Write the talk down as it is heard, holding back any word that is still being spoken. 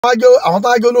àwọn tó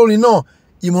wájú olórin náà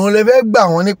ìmọ̀ràn lè fẹ́ gbà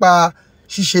wọ́n nípa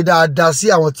ṣíṣe dáadáa sí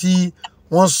àwọn tí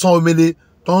wọ́n san omele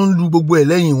tó ń lu gbogbo ẹ̀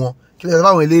lẹ́yìn wọn kí lè fẹ́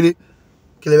fáwọn eléré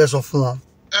kí lè fẹ́ sọ fún wọn.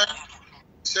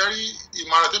 ṣe rí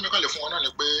ìmọ̀ràn tẹ́mi kàn lè fún wọn náà ni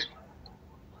pé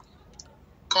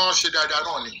kán ṣe dáadáa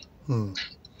náà ni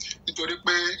nítorí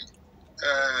pé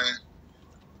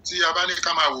tí a bá ní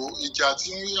ká máa wò ìjà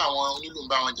tí àwọn onílù ń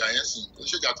bá wọn jà yẹn sìn kò ń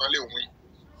ṣèjà tán lè win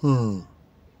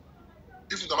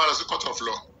if tó bá lọ sí court of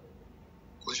law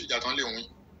kò ń ṣèjà tán lè win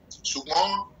ṣùgbọ́n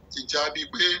ìjà bíi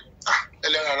pé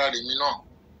ẹlẹ́ran ara rèmi náà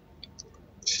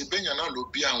ṣe béèyàn náà ló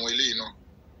bí àwọn eléyìí náà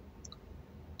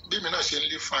bí mi náà ṣe ń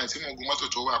lé fine tí mo gun mọ́tò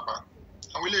tó wà pa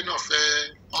àwọn eléyìí náà fẹ́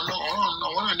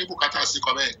ọ̀rọ̀ náà ní bùkátà sí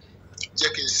kọ́ bẹ́ẹ̀ jẹ́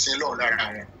kí n sin lọ́ọ̀ lára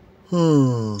wọn.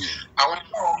 àwọn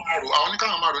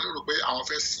oníkàwọn máa rò ní rò pé àwọn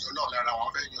fẹ́ sin Ọlọ́run lára wọn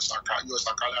fẹ́ yọ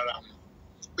sàká lára wọn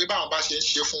pé báwọn bá ṣe ń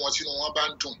ṣe fún wọn tínú wọn bá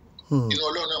ń dùn inú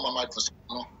Ọlọ́run náà máa dùn sí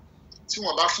wọn tí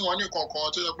wọn bá fún wọn ní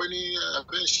kankan tó yẹ pé ní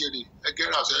ẹgbẹ́ ìṣeré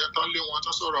ẹgẹ́rẹ́ àṣẹ tó ń lé wọn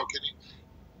tó sọ̀rọ̀ kiri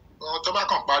wọn tó bá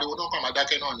kàn pariwo náà kàn máa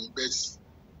dákẹ́ náà ní bẹ́ẹ̀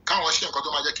káwọn ṣe nǹkan tó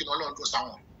máa jẹ́ kí inú Ọlọ́run dùn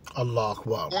sáwọn. Allahu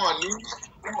Akbar.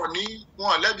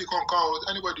 wọn lẹ́bi kankan o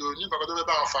anybody ò ní nǹkan tó fẹ́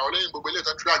bá wọn fà ọ́ lẹ́yìn gbogbo ilé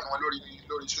ìtàn track wọn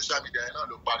lórí social media yẹn náà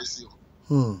ló parí sí o.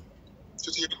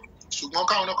 ṣùgbọ́n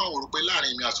káwọn náà kàn wò ó pé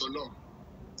láàrin mi àti Ọlọ́run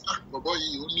bọ̀bọ̀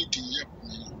yìí ó nídìí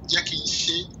jẹ́ kí n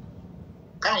ṣe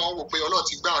káwọn wò pé Ọlọ́run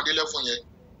ti gbá wọn dé lẹ́fún yẹn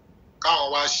káwọn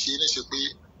wá ṣe níṣe pé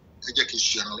ẹ jẹ́ kí n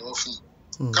ṣe ìrànlọ́wọ́ fún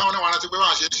un káwọn náà wá rántí pé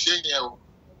báwọn ṣe ṣe yẹn o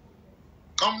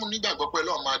kán mú nígbàgbọ́ pé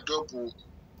Ọlọ́run máa dọ́bù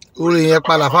orí yẹn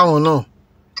padà fáwọn náà.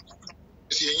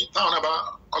 táwọn náà bá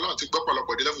Ọlọ́run ti gbọ́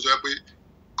pọ̀lọpọ̀ dé lẹ́fún sọ pé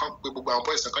kán pé gbogbo àwọn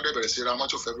bọ́ìsì kan dẹ̀ bẹ̀rẹ̀ sí ra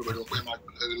mọ́tò fẹ́ everybody pé máa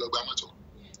lọ gba mọ́tò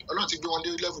Ọlọ́run ti gbé wọn dé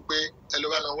lẹ́fún pé ẹ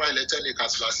lọ́wọ́ náà wá ilẹ̀ 10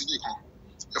 acres lásìkò kan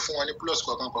ẹ fún wọn ní plus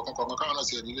kọ̀ọ̀kan káwọn náà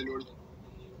ti ẹ̀ nílé lórí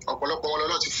ọ̀pọ̀lọpọ̀ wọn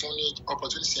lọ́lọ́ ti fún ní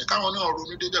opportunity yẹn káwọn náà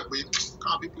ronú débẹ̀ pé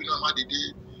káwọn pípì náà má dédé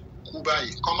kú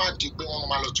báyìí kán má di pé wọ́n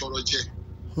máa lọ tọrọ jẹ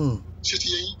ṣé ti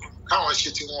yẹn káwọn ṣe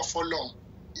ti wọn fọ́lọ́run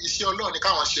iṣẹ́ Ọlọ́run ni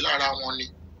káwọn ṣe lára wọn ni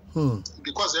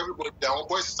because everybody àwọn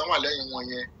boys tán wà lẹ́yìn wọn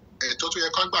yẹn ẹ̀tọ́ tó yẹ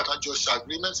kán gbà tán jọ ṣe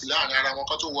agreement láàrin ara wọn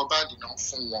kán tó wọ báàdì náà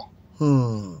fún wọn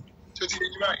ṣé ti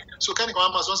yẹn báyìí so kẹ́nìkan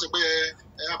wọn máa sọ sí pé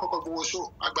ẹ akọ́kọ́ gbowó show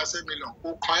agbáṣẹ́ million kò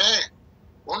kàn ẹ́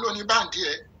òun ló ní báǹdì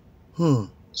ẹ̀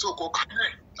so kò kàn ẹ́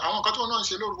àwọn nǹkan tó náà ń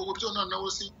ṣe lóru gbogbo tó náà náwó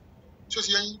sí ṣó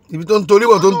ti yẹn. ibi tó ń torí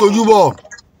bọ̀ tó ń tojú bọ̀.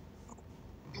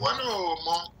 ìwọ náà ò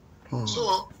mọ so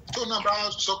tó náà bá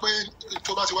sọ pé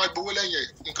tó bá ti wá gbowó lẹ́yìn ẹ̀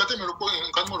nǹkan tí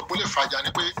mo rò pé lè fàjà ni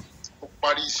pé ó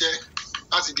parí iṣẹ́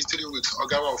láti di 3 weeks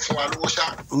ọ̀gá wa ò fún wa lówó ṣá.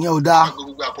 ìyẹn ò dáa.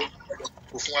 gbogbo àpò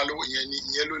kò fún wa lówó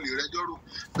ìyẹn ló lè rẹjọ́ rò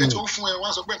pé tó ń fún ẹ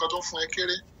wọ́n sọ pé nǹkan tó ń fún ẹ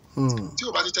kéré tí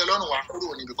ò bá ti tẹ́ lọ́rùn wá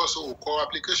kúrò ní because o kọ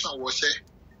application wọṣẹ́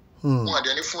wọn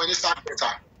àdẹ̀ ní fún ẹ ní start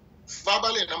letter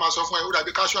verbally náà máa sọ fún ẹ ó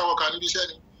dàbí casual worker níbi iṣẹ́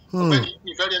ni ọ̀gbẹ́ni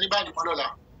ìfẹ́ rí ẹni báńkì kan lọ́la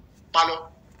má lọ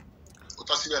kò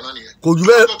tán síbẹ̀ náà nìyẹn. kò jù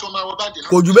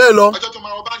bẹ́ẹ̀ lọ. ọjọ́ tó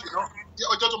máa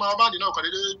wọ báńkì náà kàn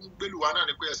déédéé gbélù wa náà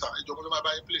ni pé ẹ̀sà ìjọba tó máa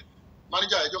bá yín play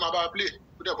manager ẹjọ́ máa bá wa play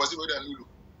ó dẹ̀ bọ́ síbi ó dẹ̀ ń lùlù.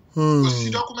 kò sí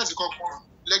dọ́kúmẹ̀ntì kankan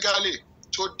legally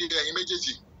tó de ẹ̀yin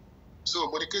méjèèjì so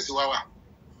mo ní kéèsì wá wà.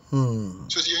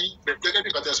 tó ti yẹn gẹ́gẹ́ bí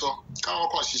nǹkan tẹ́ sọ káwọn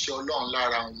kàn ṣiṣẹ́ Ọlọ́run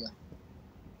lára wọn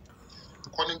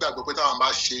kọ́ nígbàgbọ́ pé táwọn bá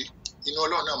ṣe inú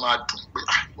Ọlọ́run náà máa dùn pé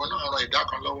ìwọ náà ran ìdá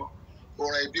kan lọ́wọ́ ó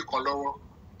ran ẹbí kan lọ́wọ́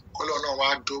kọ́lọ́ náà wá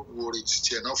dóòwò rè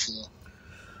títí ẹ̀ náà fún wọn.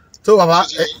 tó bàbá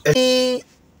ní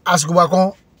àsìkò bá kan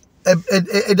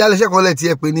ẹ dá iléeṣẹ́ kan lẹ̀ tí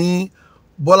ẹ pè ní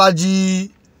Bọ́lájí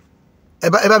ẹ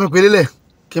bá mi pè lélẹ̀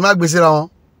kí n má gbé síra wọn.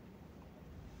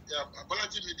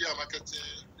 Bọ́lájí Media Marketing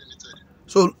Limited.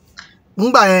 so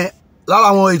ńgbà yẹn lára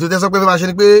àwọn ètò tẹ́ sọ pé fẹ́ máa ṣe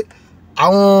ni pé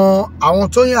àwọn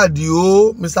Tóyìn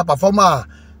Àdìó Mr Performer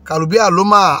Kalubi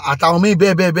Aloma àtàwọn míì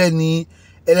bẹ́ẹ̀ ni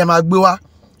ẹlẹ́ máa gbé wá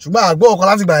ṣùgbọ́n àgbọ̀ ọ̀kan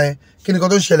láti gbà yẹn kí ni kan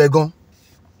tó ń ṣẹlẹ̀ gan.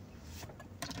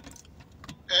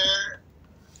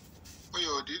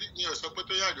 mi ò sọ pé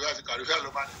Tóyìn Àdìó àti Kalubi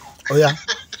Aloma nínú. ọ̀ya.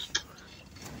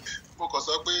 mo kàn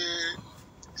sọ pé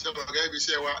ṣé ọ̀gá ibi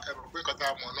iṣẹ́ wa ẹ mọ̀ pé nǹkan tá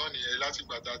a mọ̀ náà nìyẹn láti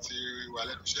ìgbà tá a ti wà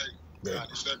lẹ́nu iṣẹ́ yìí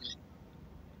àníṣẹ́ mi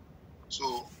so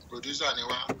producer ni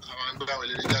wa àwọn ń gbé àwọn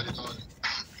eléré jáde náà ni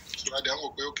ṣùgbọ́n àwọ̀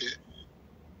pé òkè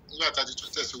nígbà tá a ti tún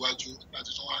tẹ̀síwájú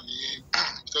láti tún wà ní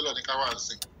tọ́lọ̀ ní káwá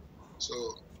ǹsìn so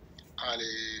a lè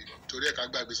torí ẹ̀ka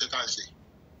gbàgbé iṣẹ́ tá à ń ṣe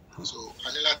so a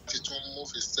ní láti tún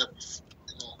move a step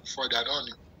further náà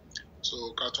ni so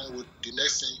ká tún wo the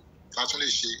next thing ká tún lè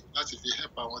ṣe láti fi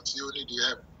help àwọn tí ó need the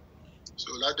help so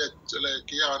ládẹ̀ tẹ́lẹ̀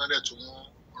kí àwọn náà dẹ̀ tún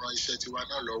ran iṣẹ́ tiwa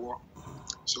náà lọ́wọ́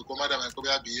so kó má dàbí pé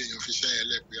àbí èèyàn fi ṣẹ́ yẹn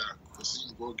lẹ̀ pé kò sí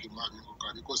ìbò ògì mọ́ àbí kò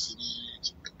kàbí kò sí ní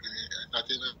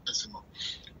entertainment mọ́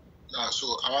náà so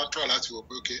àwọn try láti wò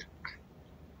pé okay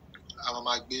àwọn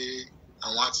máa gbé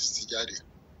àwọn artist jáde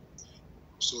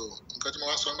so nǹkan tí mo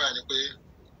wá sọ nígbà yẹn ni pé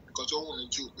nǹkan tó wù mí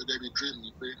jù gẹ́gẹ́ bí dream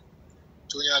ni pé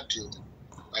Tóyìn Àdìó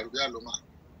Kàròbí Àlómà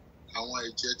àwọn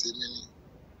ẹ̀jẹ̀ tèmi ni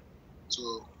so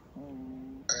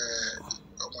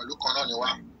ọmọ ìlú kan náà ni wá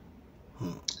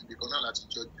ibì kan náà láti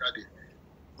jọ jáde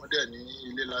wọ́n dẹ̀ ní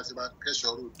ilé láti máa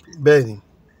kẹ́sọ̀ọ́ ròde. bẹ́ẹ̀ ni.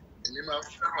 èmi máa ń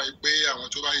fẹ́ràn pé àwọn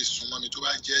tó bá ìsúnmọ́ mi tó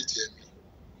bá jẹ́ ẹ̀jẹ̀ mi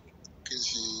kí n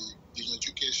sì gbìyànjú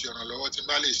kí n ṣe ìrànlọ́wọ́ tí n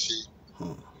bá lè ṣe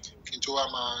kí n tó wá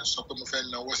máa sọ pé mo fẹ́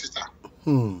nawọ́ síta.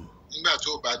 nígbà tó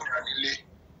o bá dá nílé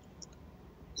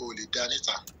o lè dá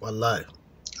níta. wàláì.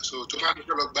 so tó bá fẹ́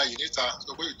lọ gba yìí níta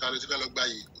sọ pé ìta ló ti fẹ́ lọ gba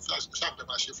yìí ṣàfẹ́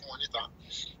máa ṣe fún wọn níta.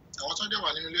 àwọn tó ń dẹ̀ wà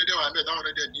nínú ilé dẹ̀ wà níbẹ̀ táwọn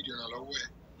ọ̀rẹ́dẹ̀ ní ìrànlọ́wọ́ ẹ̀.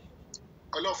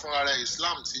 ọlọ́fun ara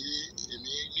Islam tí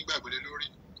èmi nígbàgbọ́ lórí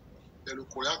pẹ̀lú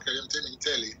Quran Karim tèmi ń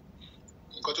tẹ̀lé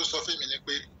nǹkan tó sọ fún mi ni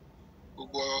pé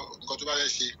gbogbo nǹkan tó bá fẹ́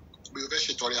ṣe bí o fẹ́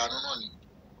ṣètọrẹ àánú náà ni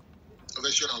o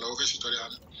fẹ́ ṣe ìrànlọ́wọ́ o fẹ́ ṣètọrẹ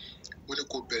àánú ó ní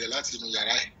kó bẹ̀rẹ̀ láti inú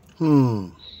yàrá ẹ̀.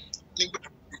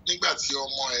 nígbà tí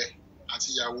ọmọ ẹ àti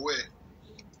ìyàwó ẹ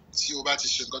tí o bá ti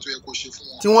ṣe nǹkan tó yẹ kó ṣe fún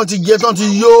wọn. tí wọ́n ti jẹ tán ti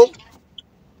yó.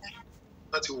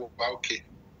 wọ́n ti wọ̀ wá òkè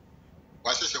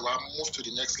wàá ṣẹ̀ṣẹ̀ wá move to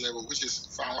the next level which is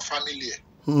for our family ẹ̀.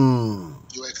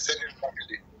 your extended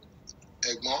family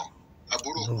ẹ̀gbọ́n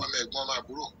àbúrò ọmọ ẹ̀gbọ́n ọmọ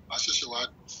àbúrò wàá ṣẹ̀ṣẹ̀ wá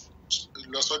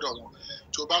lọ sọ́dọ̀ wọn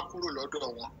tó bá kúrò lọ́dọ̀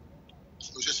wọn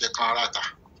ló ṣẹ̀ṣẹ̀ kan ara ta.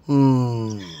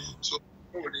 so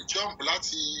o lè jump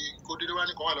láti kó dédé wá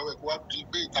nìkan wà lọ́wọ́ ẹ̀ kó wá di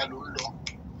pé ìta ló ń lọ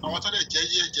àwọn tó lè jẹ́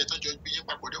yé ẹ̀jẹ̀ tó jọ gbé yín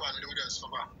papọ̀ dé wà nílé wọ́n dẹ̀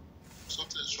sọ́fà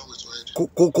something is wrong with your head.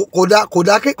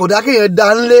 kò dá kéèyàn dá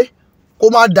ńlé kó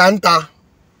má dá ń ta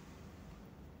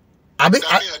àbí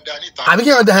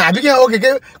kéèyàn ó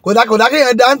kéèké kò dá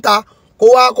kéèyàn dá ń ta kó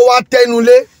wá tẹnu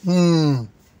lé.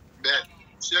 bẹ́ẹ̀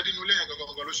ṣé nínú ilé yẹn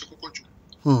gangan ló ṣe kókó jù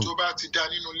tó bá ti dá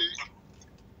nínú ilé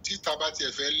tí ìta bá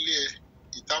tiẹ̀ fẹ́ lé ẹ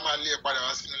ìta máa lé ẹ padà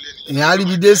wá sínú ilé nìyẹn. ìyẹn á rí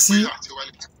ibi dé sí.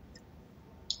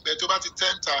 bẹ́ẹ̀ tó bá ti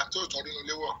tẹ́ǹtà tó tún nínú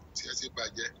ilé wọ̀ tí ẹ ti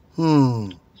bàjẹ́.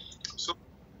 so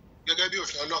gẹ́gẹ́ bí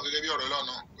òfin Ọlọ́run gẹ́gẹ́ bí ọ̀rọ̀ Ọlọ́run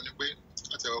náà ó ní pé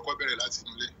láti ẹ̀kọ́ bẹ̀rẹ̀ láti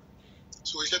inú ilé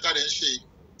so iṣẹ́ tá a lè ń ṣe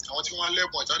àwọn tí wọ́n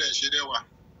lẹ́bùn ọ̀tá lè ń ṣe dẹ́wà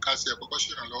ká sì ẹ̀kọ́kọ́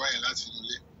ṣèrànlọ́wọ́ yẹn láti inú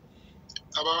ilé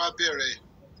tá a bá wá bẹ̀rẹ̀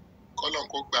kọ́lọ́n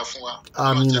kó gbà fún wa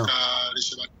Ọlọ́run jẹ́ ká rí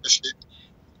ṣe bá ṣe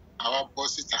àwa bọ́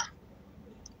síta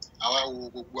àwa wo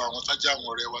gbogbo àwọn tó jẹ́ àwọn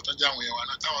ọ̀rẹ́ wa tó jẹ́ àwọn ẹ̀wà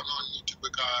náà táwọn náà ní ìdí pé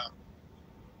ká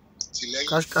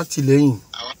tìlẹ́yìn.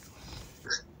 àwa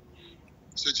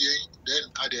so ti yẹn then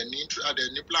adẹ̀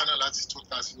ní plan náà láti tún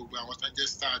ta sí gbogbo àwọn tó jẹ́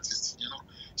star artist yẹn náà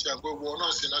ṣe àgbẹ̀ gbogbo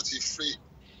náà sì náà ti free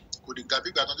kò dìgbà bí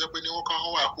ìgbà tó jẹ́ pé ní wọ́n kàn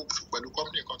wà hooked pẹ̀lú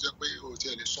company kan tó jẹ́ pé o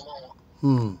tiẹ̀ lè súnmọ́ wọn.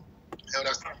 ẹ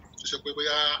understand tó ṣe pé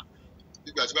bóyá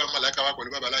ìgbà tí bàbá Màláíkà wà pẹ̀lú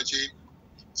Bàbá Lájí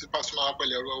tí Pasuma wà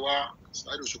pẹ̀lú ẹ̀rọ wa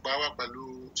Saheed Òṣùpá wà pẹ̀lú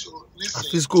so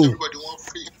nísìnyí everybody wọ́n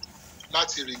free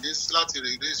láti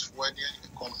release fún ẹni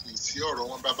company tí ọ̀rọ̀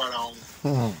wọn bá bára wọn.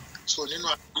 so nínú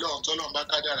àgbélé ọ̀hún tọ́lọ́run bá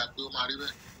kádàrá pé ó máa rí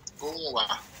bẹ́ẹ̀ ó wù wá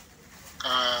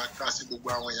ká sí gbogbo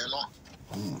àwọn èèyàn náà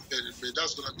but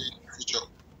that's gonna be in the future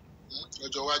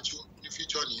lọ́jọ́ iwájú ní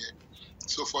future nìyẹn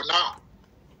so for now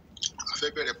a fẹ́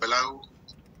bẹ̀rẹ̀ pẹ̀lú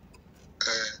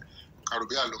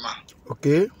Kàròbí Àlómà.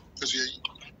 okay.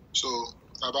 so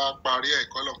tá a bá parí ẹ̀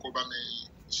kọ́lọ̀ kó bá mi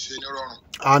ṣe nírọ̀rùn.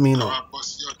 àmín. ká wá bọ́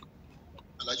sí ọ̀dọ̀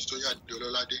Aláàjì Tóyìn Àdìó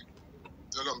Ọlọ́ládé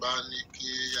lọ́lọ́ bá ní kí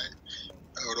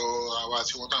ọ̀rọ̀ àwa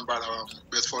tí wọ́n náà bára wa mu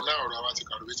but for now ọ̀rọ̀ àwa tí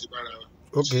Kàròbí ti bára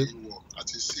wa ti wọ̀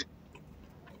àti sí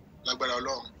lágbára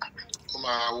Ọlọ́run ó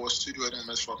máa wọ studio any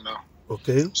moment from now.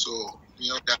 okay. so ní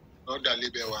ọ̀dà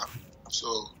lébẹ̀ wa so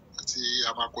àti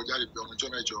a máa kọjá lè bẹ ọ̀nàjọ́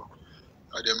mẹ́jọ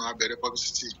àdè máa bẹ̀rẹ̀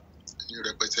publicity ní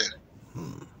rẹpẹtẹ.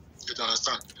 you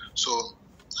understand so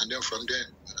and then from then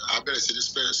I bẹ̀rẹ̀ sí ní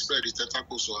spread the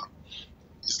tentacles wa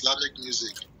Islamic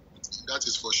music that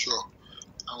is for sure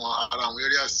àwọn ara àwọn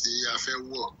areas tí a fẹ́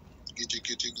wọ̀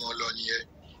gidigidi gan lọ nìyẹn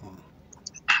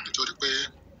nítorí pé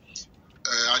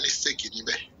a ní stake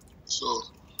níbẹ̀ so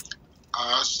a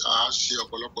ṣe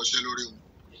ọ̀pọ̀lọpọ̀ iṣẹ́ lórí wọn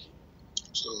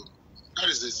so that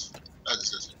is it.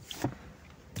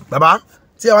 bàbá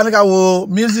tí a wá ní ká wo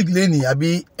music lẹ́nì àbí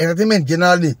entertainment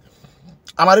generally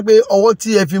a máa rí pé ọwọ́ tí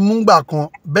ẹ fi mú gbà kan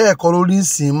bẹ́ẹ̀ kọ́ lórí ń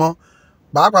sìn mọ́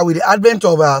pàápàá with the advent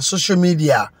of social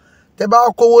media tẹ bá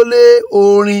kówó lé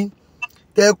orin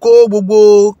tẹ kó gbogbo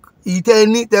ìtẹ́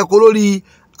ní tẹ kó lórí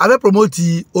abẹ́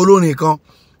promote olórin kan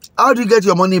how do you get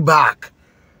your money back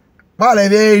báwo lẹ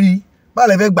fẹ́ rí báwo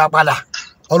lẹ fẹ́ gbà padà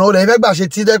ọ̀nà olè fẹ́ gbà ṣe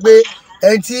tí tẹ́ pé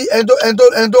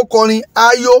ẹni tó kọrin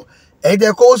ayọ̀ ẹ̀yin tẹ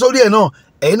kówó sórí ẹ̀ náà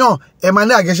ẹ̀yin náà ẹ máa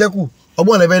ní àgẹ́ṣẹ́kù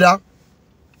ọgbọ́n lẹ fẹ́ dá.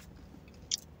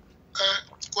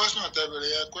 question àtẹ̀bẹ̀rẹ̀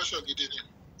yẹn question gidi ni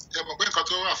ẹ mọ̀ pé nǹkan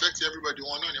tó affect everybody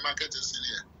wọn náà ní marketing sí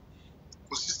nìyẹn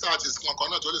kò sí star artist kankan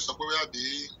náà tó lè sọ pé wíwá bí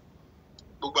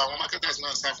gbogbo àwọn marketers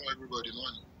náà sá fún everybody náà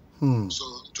ni so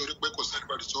nítorí pé kò sí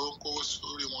everybody tó ń kó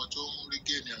sórí wọn tó ń rí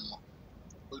gain ẹ̀ mọ́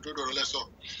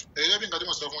Everything that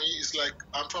must have is like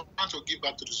I'm trying to give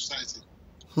back to the society.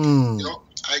 Hmm. You know,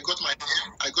 I got my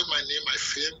name, my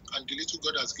fame, and the little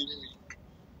God has given me,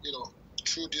 you know,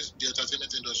 through the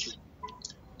entertainment industry.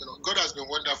 You know, God has been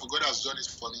wonderful. God has done it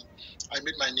for me. I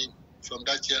made my name from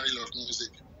that genre of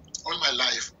music all my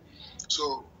life.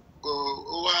 So,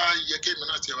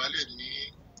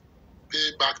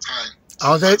 payback time.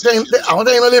 Àwọn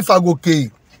tẹ́yìn náà lè fa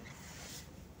gòkè.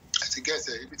 To get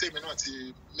there, if you not to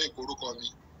make orúkọ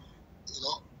mi, you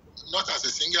know, not as a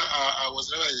singer, I was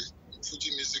never a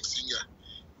Fuji music singer,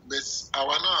 but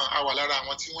àwa lára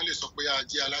àwọn tí wọ́n lè sọ pé a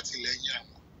jẹ́ alátìlẹ́yìn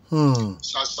àwọn.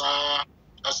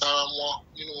 Ṣàṣà wọn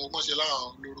nínú mọ́ṣẹ́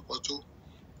láwọn lórúkọ tó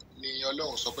ni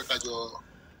Ọlọ́run sọ pé kájọ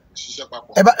ṣiṣẹ́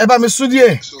papọ̀. Ẹ bá mi sún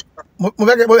díẹ̀. Mo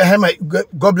fẹ́ kẹ́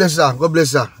God bless her, God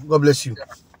bless her, God bless you.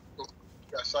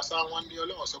 Ṣàṣà wọn ni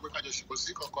Ọlọ́run sọ pé kájọ ṣùgbọ́n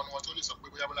sí kankan ni wọ́n tó lè sọ pé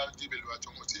bóyá Bolaji Bello àti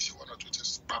ọmọ tí ìṣe wọn náà tó ti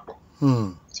papọ̀.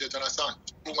 Ṣé ìtara sáà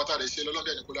gbogbo mọ́tà lè ṣe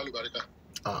lọ́lọ́dẹ̀ ní kó lálùbáríkà.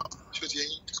 Ṣé ti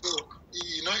yẹn? So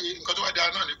nǹkan tó wá dáa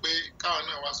náà ni pé káwọn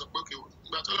náà wá sọ pé òkè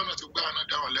ìgbà tó lọ́nà tí gbá náà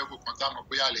dáwọn level kan tá a mọ̀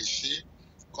pé a lè ṣe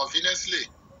confidently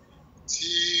tí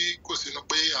kò sínú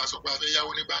pé a sọ pé a fẹ́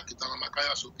yáwó ní báńkì táwọn máa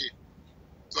káyà sókè.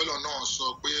 Lọ́lọ́ náà sọ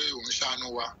pé òun ṣàánú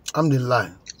wa. Alhamdulillah.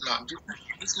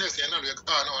 Business yẹn náà ló yẹ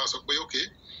káwọn náà wá sọ pé òkè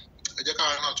ẹ jẹ́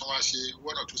káwọn náà tún wá ṣe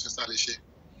one or two things a lè ṣe.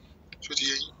 Ṣé ti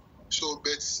yẹn? So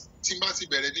bet tí n bá ti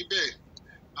bẹ̀rẹ̀ níbẹ̀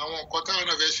àwọn nǹkan táwọn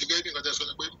náà fẹ́ ṣe gẹ́gẹ́ bí nǹkan tẹ́ sọ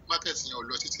ni pé market yẹn ò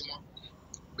lọ títí mọ́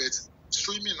but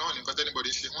streaming náà nìkan tẹ́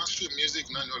anybody ṣe wọ́n stream music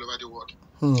náà ní all over the world.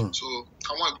 So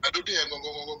àwọn ìgbàlódé yẹn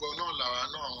gangan náà làwa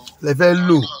náà lè fẹ́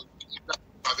lò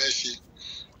nígbà fẹ́ ṣe.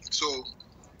 So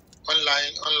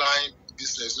online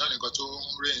business náà nìkan tó ń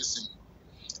rìn sí.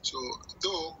 So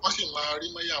though wọ́n sì máa rí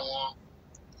mọ́yà àwọn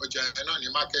ọjà yẹn náà ní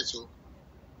market o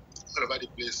all over the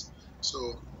place. So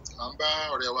à ń bá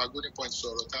ọ̀rẹ́ wa Golden Point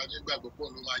sọ̀rọ̀ ta nígbàgbọ́ pé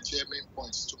òun ló máa jẹ́ main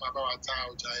point tó máa bá wa ta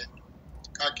ọjà yẹn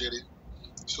káàkiri.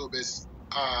 So bẹ́ẹ̀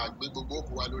gbé gbogbo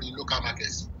òkú wa lórí local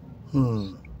market.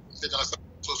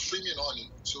 So streaming náà ni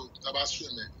so tá a bá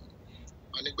stream ẹ̀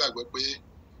a nígbàgbọ́ pé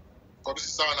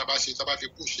publicity táwọn náà bá ṣe tá a bá fi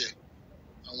push ẹ̀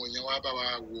àwọn èèyàn wa bá wa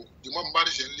wò the more mo bá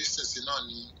ní ṣe ń listen sí náà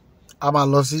ni a máa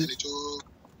lọ sí ẹni tó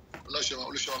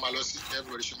olóṣèwọ̀n máa lọ sí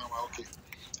everybody ṣe máa wà okay.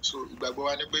 So ìgbàgbọ́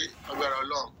wa ni pé agbára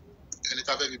Ọlọ́run ẹni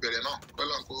tá a fẹ́ fi bẹ̀rẹ̀ náà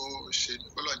kọ́lọ́n kó ṣe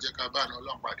kọ́lọ́n jẹ́ ká bá àná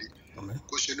Ọlọ́run pàdé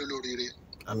kó ṣe lólóríire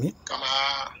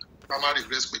ká má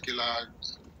regret pé kí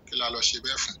la lọ ṣe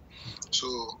bẹ́ẹ̀ fún. So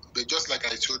but just like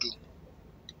I told you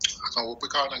àkànwò pé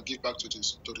káwọn náà give back to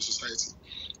the society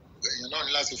èèyàn náà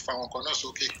ní láti fa àwọn kan náà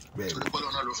sókè torí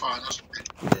kọ́lọ́n náà ló fa àwọn náà sókè.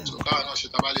 So káwọn náà ṣe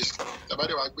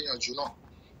tábàdé wa gbìyànjú náà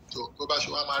so bó bá ṣe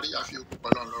wá máa rí àfi òkú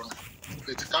kọ́lọ́n lọ́rùn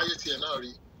bẹ̀tì káyé tiẹ̀ náà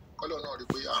rí kọ́lọ́n náà rí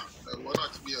pé ẹ̀wọ́ náà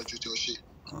ti gbìyànjú tí ó ṣe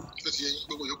tó ti yẹn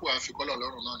gbogbo yòókù àfi kọ́lọ́n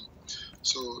lọ́rùn náà ni.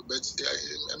 So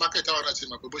market àwọn náà ti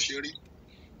mọ̀ pé bó ṣe rí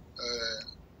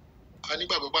a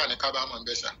nígbàgbọ́ bá ní kábàámọ̀ ń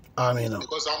bẹ́ṣà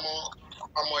because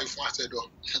àmọ́ ìfún àtẹ̀dọ̀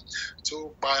tó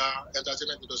pa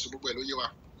entertainment industry gbogbo ẹ̀ ló yé wa.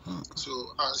 So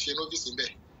à ń ṣe novice ń bẹ̀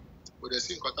kò dẹ̀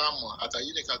sí nǹkan tá a mọ̀ àtàyí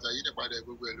nípadà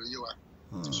gbogbo ẹ̀ ló yé wa.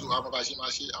 So àwọn bá ṣe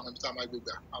máa ṣe àwọn ibi tá a máa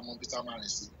gbégbà àwọn ibi tá a máa rìn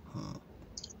sí.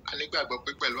 A nígbàgbọ́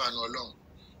pé pẹ̀lú àánú Ọlọ́run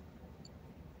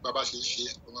bàbá ṣe ń ṣe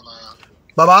ọmọ máa.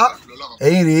 Bàbá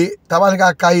ẹ̀yin rèé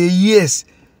tabanika kaye years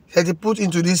ẹ ti put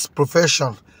into this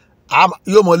profession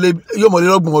yóò mọ̀ lé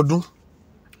lọ́gbọ̀n ọdún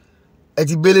ẹ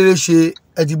ti bélére ṣe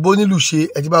ẹ ti bó nílùú ṣe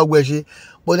ẹ ti bá gbọ́ ẹ ṣe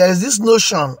but there is this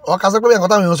notion ọ̀ka sọ pé bẹ́ẹ̀ nǹkan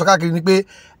táwọn èèyàn sọ káàkiri ni pé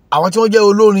àwọn tí wọ́n jẹ́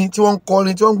olórin tí wọ́n ń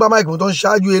kọrin tí wọ́n ń gbá máìkì tó ń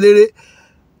ṣáájú eléré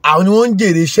àwọn ni wọ́n ń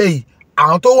jèrè iṣẹ́ yìí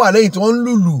àwọn tó wà lẹ́yìn tí wọ́n ń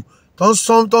lùlù tó ń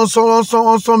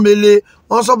sán mele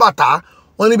wọ́n ń sán bàtà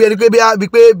wọ́n níbi ẹni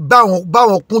pé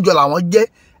báwọn kúnjọ làwọn jẹ́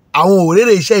àwọn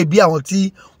òrèrè iṣẹ́ ìbí àwọn tí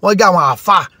wọ́n jẹ́ àwọn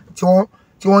àáfà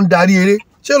tí wọ́n ń darí eré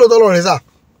ṣé lóòótọ́ lọ́rọ̀ rẹ sà.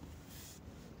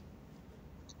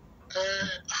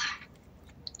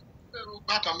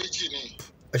 Bákan méjì ni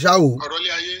ẹ ṣáà wò. ọ̀rọ̀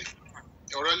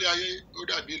ilé ayé ó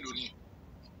dàbí ìlú ni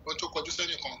ohun tó kọjú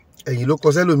sẹ́nìkan ẹ̀yìn ló kọ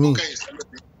sẹ́lòmíì.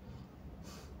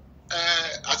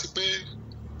 Àti pé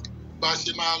bá a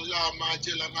ṣe máa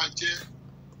jẹ́ la máa jẹ́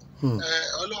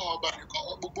Ọlọ́run ọba nìkan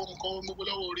gbogbo nǹkan gbogbo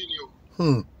lọ́wọ́ orí ni o.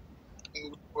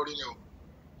 Orí ni o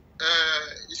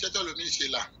iṣẹ́ tẹ́lòmíì ṣe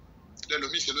là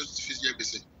lẹ́lòmíì ṣe ló fi jẹ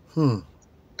gbèsè.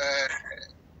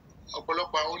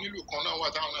 Ọ̀pọ̀lọpọ̀ àwọn onílù kan náà wà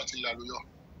táwọn náà ti làlùyọ.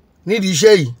 Nídìí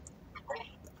iṣẹ́ yìí.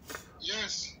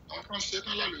 Yes àwọn kan ṣe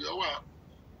tán làlùyọ wà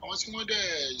àwọn tí wọ́n dẹ̀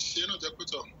ṣe náà jẹ́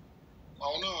pẹ̀tọ̀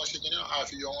àwọn náà ṣe kí ní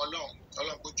àfihàn wọn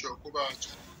Ọlọ́run kó jọ kó bá wa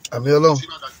tún. Àmín Ọlọ́run.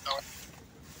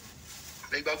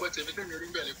 Ìgbàgbọ́ tèmi rí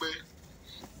bẹ́ẹ̀ ni pé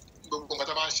gbogbo nǹkan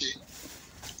tá a bá ń ṣe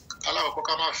aláwọ̀kọ́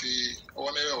ká má fi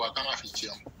ọwọ́ mẹ́wẹ̀ẹ̀wá ká má fi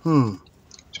jẹun.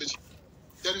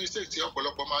 Tẹ́lẹ̀ mistake tí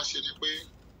ọ̀pọ̀lọpọ̀ máa ń ṣe ni pé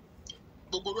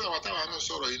gbogbo àwọn táwa náà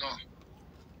sọ̀rọ̀ yìí náà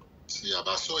tí a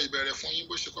bá sọ ìbẹ̀rẹ̀ fún yín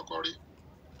bó ṣe kọ́kọ́ rí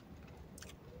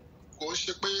kò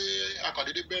ṣe pé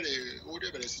àkàndédé bẹ̀rẹ̀ owó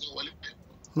dẹ̀ bẹ̀rẹ̀ sí ní wọlé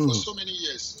for so many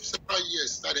years several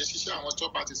years láti ṣiṣẹ́ àwọn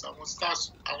top artists àwọn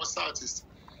star artists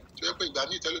tó yẹ pé ìgbà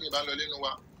míì tẹ́lómi bá ń lọ lẹ́nu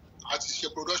wa a ti ṣe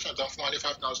production tán fún wa ní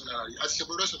 5,000 naira rí a ti ṣe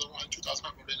production tán fún wa ní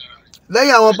 2,500 naira rí.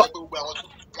 lẹ́yìn àwọn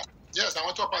yes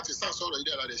àwọn top artists náà sọ̀rọ̀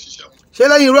ìdí àlàdé ṣiṣẹ́ wọn. ṣé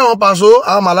lẹ́yìn irú àwọn Paso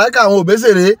àwọn Màláíkà àwọn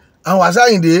Òbésèré àwọn Wasiu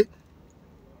Ayinde.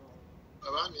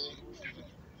 bàbá mi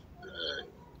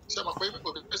ṣe mọ̀ pé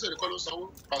Òbésèré kọ́ ló ń sanwó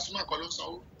Pasuma kọ́ ló ń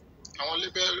sanwó àwọn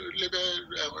lébẹ́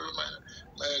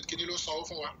kíní ló ń sanwó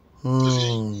fún wa.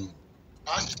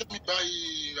 a ṣiṣẹ́ mi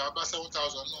báyìí àbá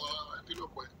 7,000 nù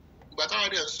ẹ̀pílòpù ẹ̀ ìgbà táwọn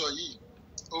ẹ̀rẹ́ ń sọ yìí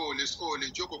o ò lè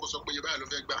jókòó kó sọ pé iye báyìí ló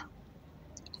fẹ́ gbà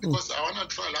because àwọn náà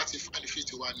try láti benefit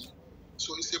wa ni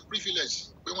so it's a privilege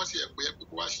pé wọ́n ti ẹ̀ pé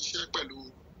kó wá ṣiṣẹ́ pẹ̀lú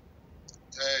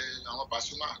àwọn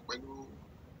Pasuma pẹ̀lú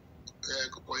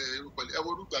ẹwọ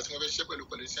olùgbà tí wọ́n fẹ́ ṣiṣẹ́ pẹ̀lú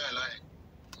iṣẹ́ yẹn láyẹn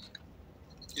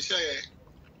iṣẹ́ yẹn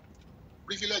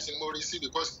privilege ni mo rí sí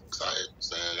because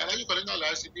alájú kọ́lé náà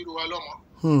láti bí irú wa lọ́mọ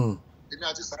èmi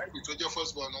àti Saheed tó jẹ́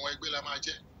first born wọn ẹgbẹ́ la máa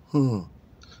jẹ́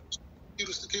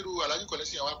kíru alájú kọ́lé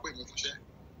sí yẹn wá pè mí fúnṣẹ́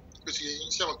ó ti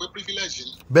ṣe mọ̀ pé privilege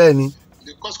ni. bẹ́ẹ̀ ni.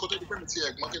 because kó tó di pẹ́ẹ́mì tí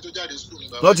ẹ̀gbọ́n kí n tó jáde school ni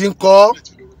bàbá. wọ́n ti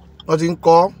ń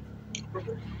kọ́.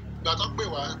 ìgbà tó ń pè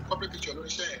wá corporate picture lórí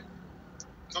iṣẹ́ yẹn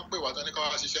tó ń pè wá tó ní ká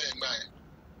wá ṣiṣẹ́ yẹn gbà yẹn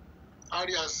a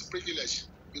rí as privilege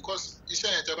because iṣẹ́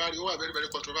yẹn tẹ́ bá rí ó wà very very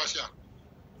controversial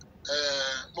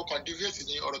mo kàn deviate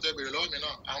ní ọ̀rọ̀ tẹ́ bèrè lọ́wọ́ mi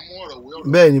náà à ń mú ọ̀rọ̀ wé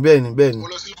ọ̀rọ̀. bẹ́ẹ̀ni. mo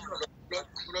lọ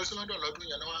sí London lọ́dún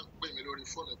yẹn náà wọ́n pè mí lórí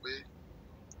fóònù pé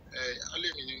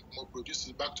alẹ́ mi ni mo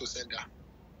produce back to sender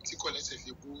tí Kollington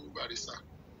fi bú Barrister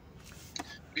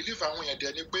believe àwọn èèyàn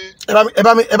dẹ̀ ni pé.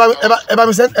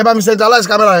 ẹ bá mi centralize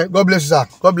camera yẹn. God bless you sir.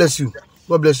 God bless you.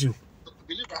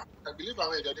 believe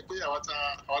àwọn èèyàn ni pé àwa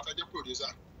ta jẹ́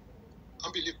producer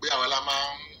wọ́n believe pé àwa la máa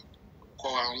ń kọ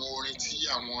àwọn orin tí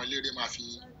àwọn eléré máa fi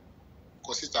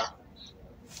kọ síta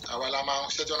àwa la máa ń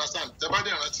ṣẹ́jọ́ understand tẹ́ bá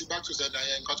dẹ̀ rántí back to sender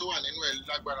yẹn nǹkan tó wà nínú ẹ̀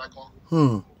lágbára gan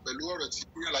pẹ̀lú ọ̀rọ̀ tí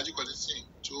Alhaji Kollington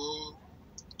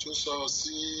tó sọ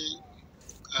sí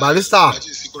Barrister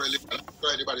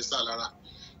Barrister lára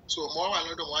so mo wà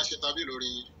lọ́dọ̀ mo wá ṣe interview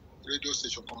lórí radio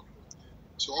station kan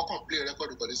so wọ́n kàn play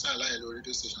record Kollington láyé lórí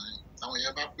radio station yẹn àwọn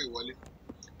èèyàn bá pè wọlé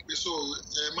pé so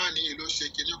má ní ìlú ṣe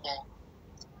kinní kan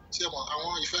ṣé mo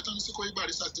àwọn ìfẹ́ tó ní sí kóyí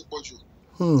Barrister ti pọ̀ jù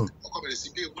wọ́n kàn bẹ̀rẹ̀ sí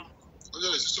bí ewu ó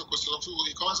jẹ́ lẹ́sí sọ̀kò sọ fún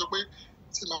ìkan wá sọ pé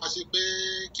tí màá ṣe pé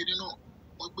kinní náà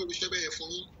wọ́n gbé iṣẹ́ bẹ́ẹ̀ fún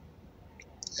yín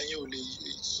ẹ̀yin ò lè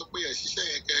sọ pé ẹ̀ ṣiṣẹ́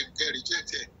yẹn kẹ́ reject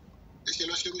ẹ̀ ẹ ṣe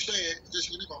lọ ṣe irúṣẹ́ yẹn ẹ ṣe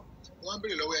kinní kan wọ́n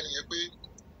béèrè lọ́wọ́ ẹni yẹn pé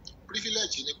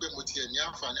privilege ni pé mo tiẹ̀ ní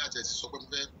àǹfààní àti ẹ̀ ti sọ pé mo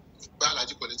fẹ́ bá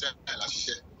Alhaji Kollington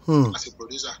láṣiṣẹ́ as a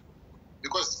producer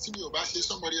because tí mi ò bá ṣe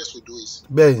somebody else will do it.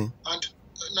 bẹ́ẹ̀ni. and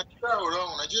Nàìjíríà ò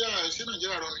rọrùn Nàìjíríà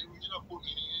rọrùn irú yín náà kò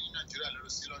ní Nàìjíríà lọ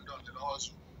sí London lọ́wọ́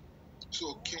sùn so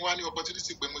kí wọ́n á ní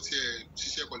opportunity pé mo tiẹ̀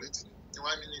ṣiṣẹ́ Kollington kí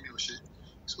wọ́n á ní mi ò ṣe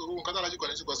so owó nǹkan tí Alhaji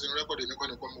Kollington kọ sínú rẹ́kọ̀dì mi kọ́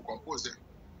ni mo compose ẹ̀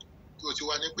tí o ti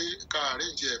wá ní pé ká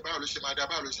arrange ẹ̀ báwo ló ṣe máa dá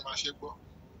báwo ló ṣe máa ṣe gbọ́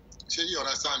ṣé you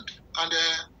understand and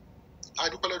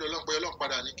adúpẹ́ lọ́dọ̀ Ọlọ́run pé Ọlọ́run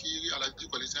padà ní kí Alhaji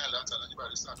Kollington láti Alhaji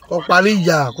Barrister. ó parí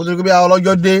ìjà kó tó gbé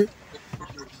ọlọ́jọ́ dé.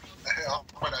 wọ́n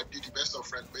padà di the best of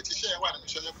friends bẹ́ẹ̀ tí iṣẹ́ yẹn wà nínú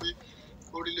iṣẹ́ pé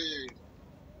orílẹ̀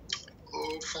ó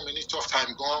fún mi ní tough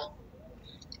time gan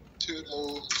tí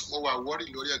mo wà worry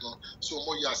lórí ẹ̀ gan so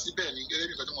mo yà síbẹ̀ ní gẹ́gẹ́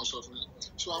bí nǹkan tí mo sọ fún yín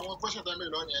so àwọn question time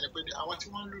lọ́wọ́ ni ẹni pé àwọn tí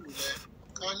wọ́n ń lùlù yẹn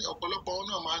ká ní ọ̀pọ̀lọpọ̀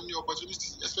náà máa ń ní opportunity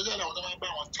especially àwọn tó máa ń bá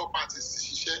àwọn top artists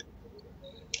ṣiṣẹ́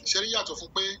ṣẹ́rí yàtọ̀ fún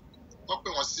pé wọ́n pè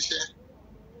wọ́n síṣẹ́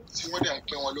tí wọ́n dẹ̀ ń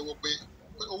pín wọn lówó pé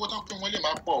owó tó ń pín wọn lè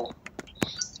má pọ̀ o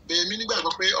bẹ́ẹ̀ mi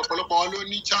nígbàgbọ́ pé ọ̀pọ̀lọpọ̀ wọn ló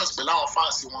ní chance pẹ̀lú àwọn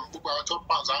fans wọn gbogbo àwọn top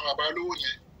fans àwọn bàbá olówó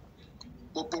yẹn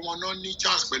gbogbo wọn náà ní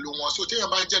chance pẹ̀lú wọn so téèyàn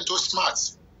bá jẹ́ tó smart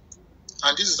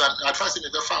and this is an advice mi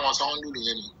fẹ́ fún àwọn sáwọn lùlù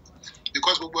yẹn ni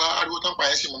because gbogbo ariwo tó ń pa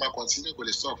yẹn sì mo máa continue kò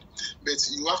lè stop but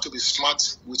you have to be smart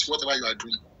with whatever you are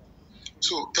doing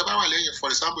so tẹ́ bá wà lẹ́yìn for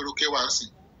example èrò K1 sí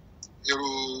èrò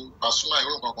Pasuma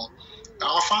èrò kankan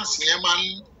àwọn fans yẹn máa ń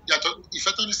yàtọ̀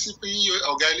ìfẹ́ tó ní sí pé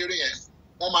ọ̀gá eléré yẹn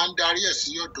wọ́n máa ń darí ẹ̀ sí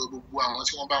ọ̀dọ̀ gbogbo àwọn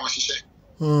tí wọ́n bá wọn ṣiṣẹ́.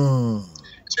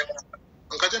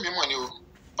 nǹkan tẹ́mi mọ̀ ni o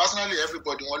personally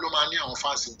everybody wọn ló máa ń ní àwọn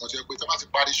fans nǹkan tó yẹ pé tó bá ti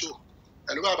parí show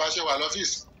ẹ̀lú bàbá ṣe wà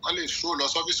lọ́fíìsì wọ́n lè show lọ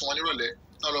sọ́fíìsì wọn nírọ̀lẹ́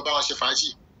náà lọ bá wọn ṣe fàájì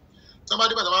tó bá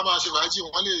débẹ̀ tó bá wọn ṣe fàájì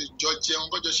wọ́n lè jọ jẹun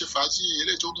kọ́jọ ṣe fàájì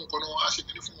eléyìí tó kún kan wọn á ṣe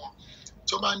kíní fún wọn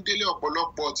tó bá ń délé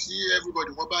ọ̀pọ̀lọpọ̀ tí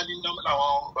everybody wọn bá ní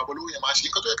làwọn bàbá olówó yẹn máa ṣe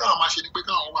nǹkan tó yẹ káwọn máa ṣe ni pé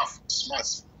káwọn wà smart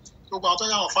gbogbo àwọn tó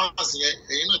yà wọn fans yẹn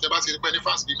èyí náà tẹ́ bá ti rí pé ní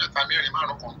fans bíi 3 4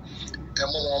 5 kan ẹ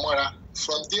mú wọn mọ́ra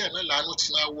from there náà làánú ti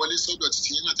máa wọlé sọ́dọ̀ títí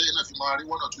yín náà tẹ́yìn náà fi máa rí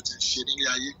 1 or 2 ti ṣe nílé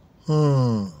ayé.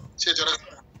 ṣé ìjọba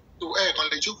so kàn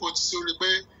lè jókòó sórí pé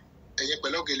ẹ̀yin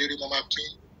pẹ̀lú ọ̀gẹ̀lẹ̀rí mo máa pín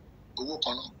owó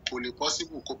kan náà kò lè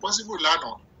possible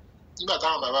lánàá nígbà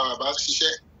táwọn bàbá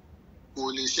ṣiṣẹ́ kò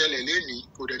lè ṣẹlẹ̀ lénìí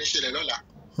kò dẹ̀ ní ṣẹlẹ̀ lọ́la.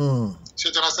 ṣé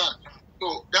tí wọ́n sàn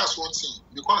so that's one thing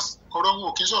because ọ̀rọ̀ wọn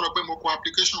ò kí ń sọ̀rọ̀ pé mo kọ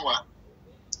application wa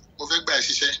mo fẹ́ gba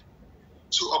ìṣiṣẹ́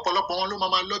so ọ̀pọ̀lọpọ̀ wọn ló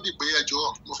máa lọ́bì pé ẹjọ́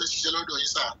mo fẹ́ ṣiṣẹ́ lọ́dọ̀ yín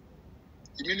sáà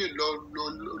èmi lè lọ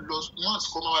months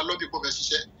kó máa lọ́bì pé mo fẹ́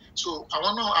ṣiṣẹ́ so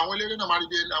àwọn eléré náà máa rí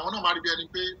bí ẹni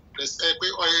pé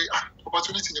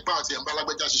opportunity nípa àti ẹ̀ǹbá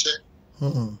lágbẹ́já ṣiṣẹ́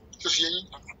tó ṣe yín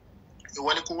ìwọ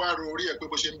ni kó wá ro orí ẹ̀ pé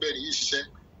bó ṣe ń bẹ̀rẹ̀ yìí ṣiṣẹ́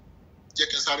jẹ́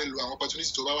kí n sáré lo àwọn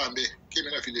opportunity tó bá wà ń bẹ̀ kí èmi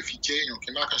náà fi lè fi jẹ́ èèyàn kí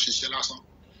n má kàn ṣiṣẹ́ lásán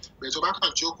bẹ̀rẹ̀ tó bá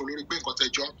kàn jókòó lórí pé nǹkan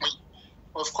tẹ́jọ́ ń pín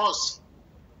of course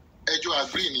ẹjọ́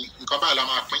agree ni nǹkan báyìí la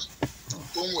máa pín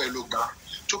ohun ẹ̀ ló gbà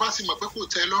tó bá sì mọ̀ pé kò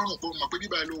tẹ́ lọ́rùn kó mọ̀ pé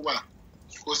bíbá ló wà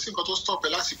kò sí nǹkan tó stop ẹ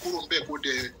láti kúrò ń bẹ̀ kó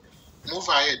dẹ̀ move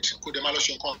ahead kó dẹ̀ máa lọ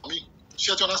ṣe nǹkan míì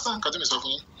ṣé tí understand nǹkan tí mi sọ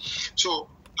fún yín so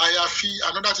àyàfi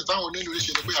another thing táwọn onílù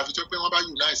ṣe ni pé àfi tó pé wọ́n bá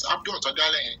unite abdul tó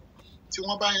dálẹ̀ yẹn tí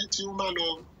wọ́n bá lọ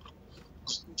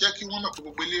jẹ́ kí wọ́n mọ̀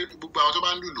pé gbogbo àwọn tó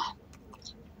bá ń lùlù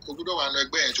kò gbọ́dọ̀ wà nù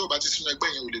ẹgbẹ́ yẹn tí ò bá ti sínú ẹgbẹ́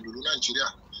yẹn ò lè lùlù Nàìjíríà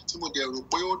tí mo dẹ̀ rò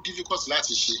pé ó difficult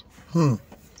láti ṣe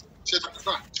ṣé tí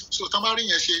understand so tán bá rí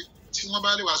yẹn ṣe tí wọ́n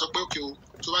bá lè wá sọ pé òkè o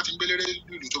tó bá ti ń gbélére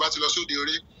lùlù tó bá ti lọ sóde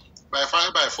orí by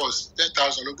fire by force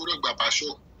 10,000 ló gbọ́dọ̀ gbà pàṣọ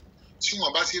tí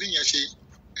wọ́n bá ti rí yẹn ṣe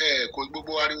kò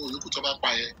gbogbo ariwo yòókù tó bá ń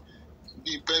pa yẹn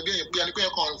bí ẹni pé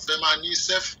ẹ̀kan fẹ́ máa ní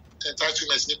self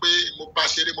entitlement ni pé mo bá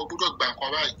ṣeré mo gbọ́dọ̀ gbà nǹkan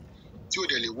báyìí tí ò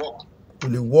dẹ̀ lè work. kò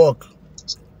lè work.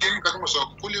 kí ni nǹkan tí mo sọ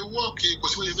kò lè work kò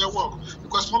sí wọ́n lè fẹ́ work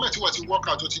because moment tí wọ́n ti work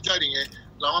out tó ti jáde yẹn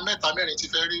làwọn mẹ́ta mẹ́rin ti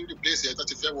fẹ́ rí replace ẹ̀ tó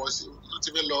ti fẹ́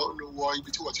lọ wọ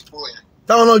ibi tí wọ́n ti kúrò yẹn.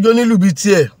 táwọn náà jó nílùú bíi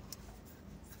tiẹ̀.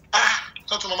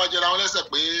 tó tún máa jẹra wọn lẹ́sẹ̀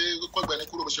pé kọ́gbẹ́ni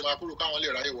kúrò bó ṣe máa kúrò káwọn lè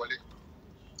ráyè wọlé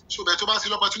so bẹ́ẹ̀ tó bá sí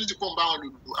l'opportunity kó ń bá wọn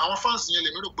lùlù àwọn fans yẹn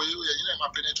lèmi rò pé ẹ̀yin náà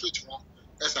máa penetrate wọn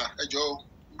ẹ̀sà ẹ̀jọ̀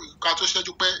ká tó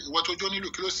ṣẹ́jú pé ìwọ tó jó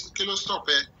nílùú kí ló stop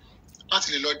ẹ láti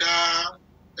lè lọ dá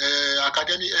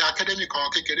academy kan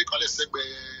kékeré kan lẹ́sẹ̀gbẹ̀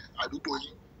àdúgbò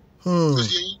yín tó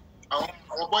ṣe yín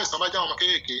àwọn boys náà bá já wọn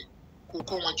kéékèèké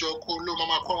kó wọn jọ kó ló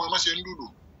máa kọ́ wọn má ṣe ń lùlù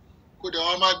kó dẹ̀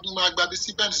wọ́n máa gba bí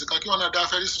stipends kan kí wọ́n náà dá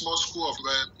very small school of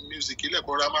music ilẹ̀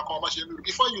kó ra máa kọ́ wọn má ṣe ń lùlù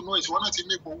before you know it wọ́n náà ti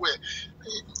make owó ẹ̀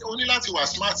ó ní láti wà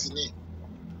smart ni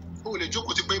ó lè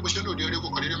jókòó ti pé bó ṣe ń lòdì orí kò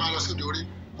kàn déédéé máa lọ sí òde orí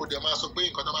kó dẹ̀ máa sọ pé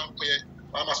nǹkan tó máa ń pín ẹ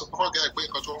wàá máa sọ pé ọ̀gá ẹ̀ pé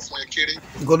nǹkan tó ń fún ẹ kéré.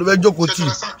 nǹkan tó fẹ́ jókòó tì.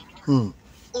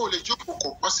 ó lè jókòó kò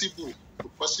possible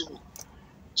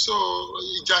so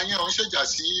ìjà yẹn ò ń ṣèjà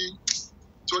sí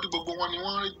torí gbogbo wọn ni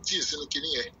wọ́n jìn sínú kinní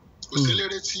yẹn kò sí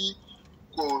eléré tí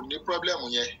kò ní problem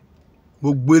yẹn.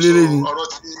 gbogbo eléré ni.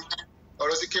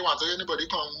 ọ̀rọ̀ sí K1 tó yẹ níbọ̀dí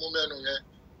kan mú mẹ́nu yẹn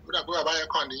ó dà pé bàbá yẹn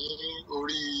kàn ní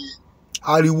orí.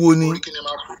 ariwo ni. orí kí ni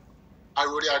máa kú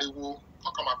ariwo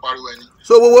wọn kàn máa pariwo ẹni.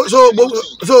 so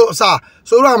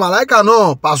irú àwọn màláìkà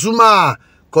náà Pasuma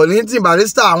Kollington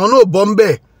Barrister àwọn náà bọ́ ń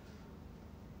bẹ̀.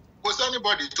 kò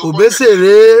sẹ́nibọ̀dì tó bọ́ ń bẹ̀.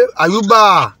 Òbésèré Àyùbá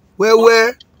wẹ́wẹ́.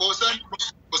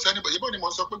 kò sẹ́nibọ̀dì ibo ni mo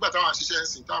sọ pé gbà táwọn àṣìṣe ń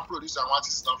sìn táwọn produce àwọn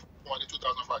artist náà fún wọn ní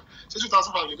 2005 ṣé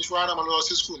 2005 lè ní ṣùgbọ́n ara máa lọ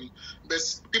sí school ni but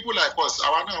people like us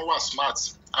àwa náà wà smart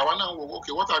àwa náà wò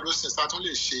okay what are those things tá a tún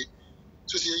lè ṣe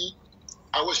tó ṣe yín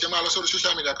àwọn òṣèré máa lọ sórí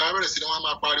social media ká bẹ̀rẹ̀ sí ni wọ́n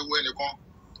máa pariwo ẹnìkan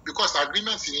because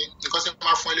agreement ni nǹkan tí wọ́n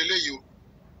máa fún eléyìí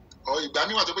o ìgbà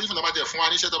míì wà tó pé yífún tó máa tẹ̀ fún wa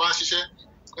níṣẹ́ tó bá ń ṣiṣẹ́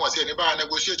wọn ti ẹni bá a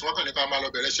negotiate wọn kàn ní ká máa lọ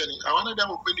bẹ̀rẹ̀ iṣẹ́ ni àwọn náà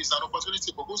dáwọ́ pé ní ìsàn opportunity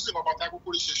kò kó sí nǹkan pátá kúkú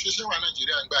ṣe ṣiṣẹ́ wà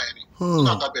Nàìjíríà ń gbà yẹn ni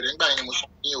nígbà tá a bẹ̀rẹ̀ ń gbà yẹn ni mo sọ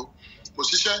ní o kò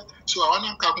ṣiṣẹ́ so àwọn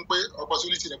náà kà kún pé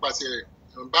opportunity nípa ti rẹ̀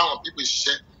ń bá àwọn people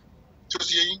ṣiṣẹ́ tó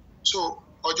ti yẹ yín so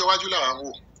ọjọ́ iwájú làwọn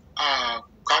wò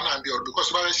kánà bí ọ̀rọ̀ because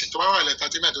tó bá wà lẹ́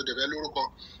entertainment tó dẹ̀bẹ̀ lórúkọ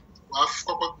wàá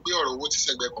kọ́kọ́ gbé ọ̀rọ̀ owó ti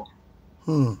sẹ́gbẹ́ kan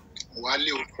wàá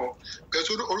lé orúkọ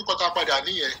pẹ̀lú orúkọ tá a padà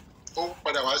níyẹn ó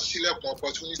padà wá sílẹ̀kùn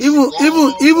opportunity.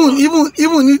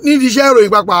 even nídìí iṣẹ́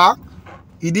ìròyìn pàápàá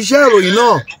ìdíṣẹ́ ìròyìn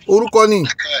náà orúkọ ni.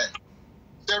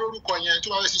 ṣẹ́rọ orúkọ yẹn tó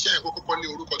bá fẹ́ ṣiṣẹ́ yẹn kó kọ́kọ́ lé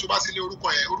orúkọ tó bá sí lé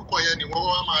orúkọ yẹn ni wọ́n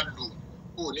wá máa lò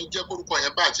kó ní jẹ́ kó orúkọ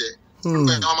yẹn bàjẹ́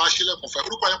orúkọ yẹn wọ́n máa ṣílẹ̀kùn fẹ́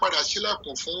orúkọ yẹn padà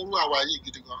ṣílẹ̀kùn fún irú àwa yìí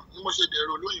gidi gan ní mo ṣe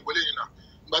dèrò olóyìnbó lẹ́yìn náà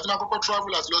ìgbà tí wọ́n kọ́kọ́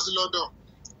travel àti lọ sí London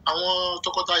àwọn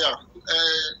tọkọtaya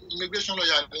immigration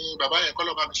lawyer ni bàbá yẹn kọ́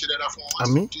lọ́ọ́ bá mi ṣe dáadáa fún wọn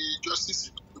wọ́n ti di justice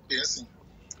pẹ̀nsìn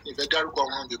ìfẹ́ dárúkọ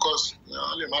wọn because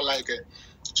wọ́n lè má like ẹ̀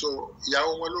so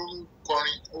ìyàwó wọn ló ń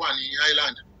kọrin ó wà ní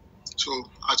Ireland so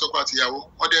àtọkọ àti ìyàwó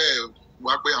wọ́n dẹ̀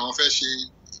wá pé àwọn fẹ́ ṣe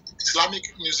Islamic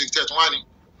music tẹ̀ tún wà ní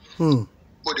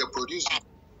mo dẹ̀ produce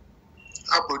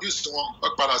wọn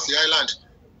wọ́n padà sí Ireland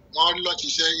wọ́n launch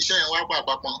iṣẹ́ yẹn wá pa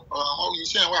àpapọ̀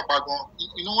iṣẹ́ yẹn wà pa gan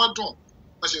inú wọn dùn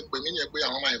wọ́n ṣe pè mí nìyẹn pé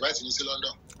àwọn máa invite mi sí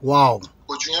London. Wow.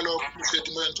 Ojú yẹn lọ ṣe tí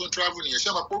mo tó ń travel nìyẹn ṣé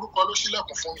àmọ́ orúkọ ló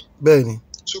ṣílẹ̀kùn fún mi. Bẹ́ẹ̀ni.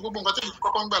 so gbogbo nǹkan tí mo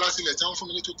kọ́kọ́ ń gbà lásìlẹ̀ tí wọ́n fún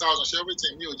mi ní 2000 ṣe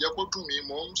everything mi ò jẹ́ kó dùn mí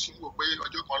mò ń sì wò pé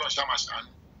ọjọ́ kan Ọlọ́run ṣá máa ṣàánú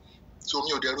so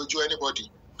mi ò dẹ̀ rojú anybody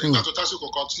nígbà tó tásìkò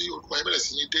kan tí orúkọ yẹn bẹ̀rẹ̀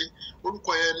sí ní dé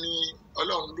orúkọ yẹn ni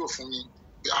Ọlọ́run lò fún mi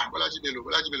Bolaji Bello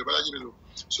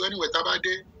so anyway tá a bá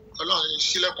dé Ọlọ́run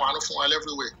ṣílẹ̀kùn àánú fún wa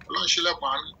everywhere Ọlọ́run ṣílẹ̀kùn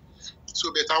àánú so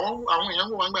bẹ̀tẹ̀ àwọn èèyàn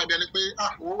wò wá ń gbà bí ẹni pé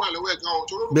owó wà lọ́wọ́ ẹ̀ gan o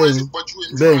tó orúkọ yẹn ti pọ̀ ju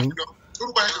èmi fún wa lọ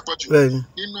orúkọ yẹn ti pọ̀ jù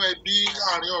nínú ẹbí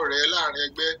láàrin ọ̀rẹ́ láàrin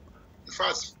ẹgbẹ́ in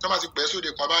fact tó bá ti pẹ́ sóde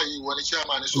kan báyìí ìwọ ni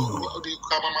chairman so ó di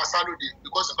ká máa sá lóde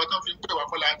because nǹkan tó ń fi ń pè wá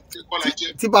kọ́lá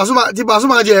jẹ́. tí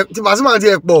Pasuma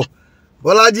jẹ pọ̀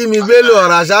Bolaji mi Bello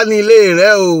ọ̀ràṣà ní ilé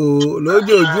rẹ̀ o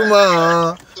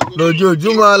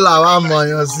lójoojúmọ́ làwa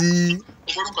mọ̀yàn sí.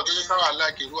 orúkọ tó yẹ káwá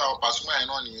láìkè irú àwọn Pasuma yẹn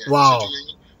náà nìyẹn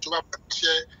tó bá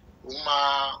ṣe òun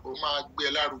máa gbé ẹ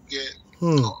lárugẹ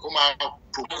ó máa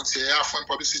promote ẹ á fún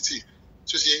publicity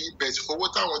tó ṣe yín bẹ̀t owó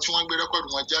táwọn tí wọ́n gbé rẹ́kọ̀dù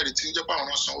wọn jáde tí ó jẹ́ pé àwọn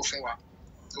náà sanwó fún wa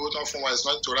owó tán fún wa is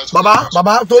not to right.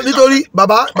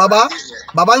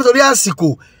 bàbá nítorí àsìkò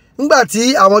nígbà tí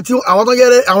àwọn tó jẹ́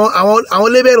àwọn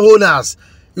label owners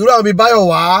irú àwọn bíi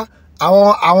Báyọ̀wá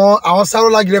àwọn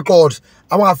Sarolac Records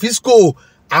àwọn Afisco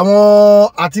àwọn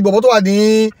àti bọ̀bọ̀ tó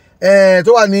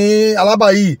wà ní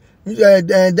Alábàáyí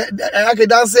Ake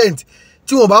Dancent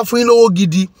tí wọ́n bá fún yín lówó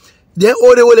gidi then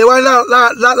orewole wá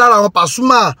lára àwọn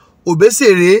Pasuma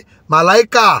Obesere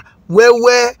Malaika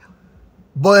Wẹ́wẹ́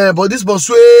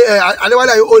Bọ̀dísbọ̀sùwé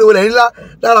Adéwálé orewole ńlá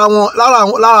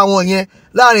lára wọn yẹn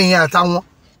láàrin yẹn àtàwọn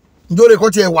ìjọ́rẹ̀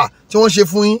kan tiẹ̀ wà tí wọ́n ṣe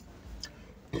fún yín.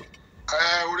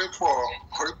 orí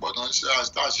pọ̀ tó ń ṣe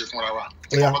àṣe fúnra wa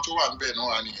àwọn tó wà níbẹ̀ náà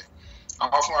wà nìyẹn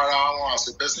àwọn fúnra wọn as a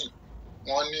person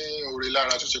wọ́n ní orí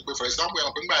lára tó ṣe pé for example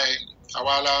ẹ̀wọ̀n pé ńgbà yẹn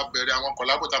àwa la bẹ̀rẹ̀ àwọn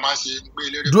kọ̀lábò tá a máa ṣe gbé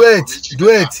eléré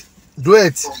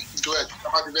duet tá a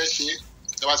bá ti fẹ́ ṣe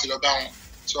ẹ bá ti lọ bá wọn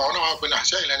so àwọn náà wá pé náà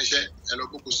ṣẹ́yìn lẹ́nu iṣẹ́ ẹ lọ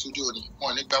gbókò studio ni wọn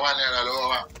ò ní gba $1 lọ́wọ́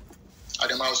wa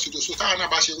àdèmà studio so táwọn náà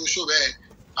bá ṣe irú show bẹ́ẹ̀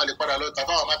a lè padà lọ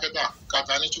tàbá àwọn marketer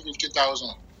kàtà ní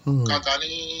 250,000 kàtà ní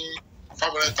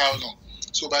 500,000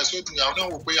 so by so doing àwọn náà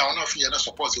wò pé àwọn náà fi yẹn náà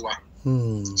support wa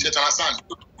ṣe tara sand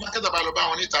marketer bá lọ bá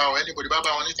wọn níta or anybody bá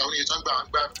wọn níta ó ní ètò gbà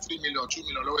 3 million 2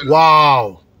 million lọ́wọ́ ẹ̀ lọ. Wow.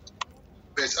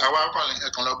 But àwa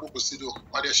ẹ̀kan lọ gbókò studio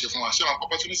wọ́n dẹ̀ ṣe fún wa ṣé wọn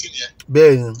opportunity nìyẹn.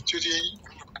 Bẹ́ẹ̀ni. tí ó ti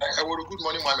ẹ wo Good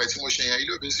Morning Mohammed tí mo ṣe yẹn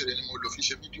ilé Obesere ni mo lò fi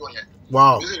ṣe fídíò yẹn.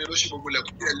 Wow. Obesere ló ṣe gbogbo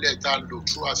lẹ̀kùn lẹ́ẹ̀ta lò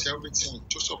throughout everything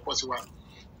to support wa.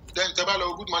 Then tẹ́ bá lọ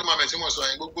Good Morning Mohammed tí mo sọ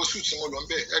yẹn gbogbo suit tí mo lò ń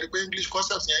bẹ̀ ẹ rí pé English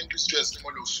concept yẹn English dress ni mo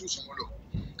lò suit ni mo lò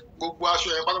gbogbo aṣọ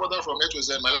yẹn pátápátá from A to Z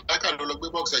Malaika ló lọ gbé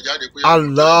box ẹ̀ jáde pé.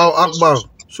 Allahu Akbar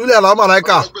Sule Alao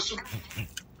Malaika.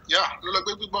 Ló lọ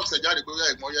gbé box ẹ̀ jáde pé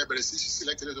ẹ̀gbọ́n yẹn bẹ̀rẹ̀ sí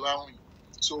select tó bá wùn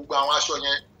so gbogbo àwọn aṣọ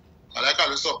yẹn Malaika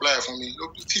ló supply ẹ̀ fún mi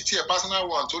títí ẹ̀ personal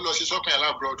one tó lọ ṣe shopping ẹ̀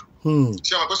labroad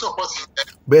ṣé àwọn pé support yẹn.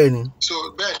 Bẹ́ẹ̀ni. So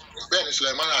bẹ́ẹ̀ ni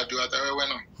Suleiman Ado àtàwẹ́wẹ́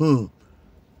náà.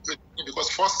 Because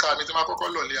first car mi ti máa kọ́kọ́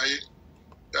lọ lé ayé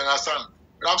understand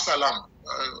Ramsalam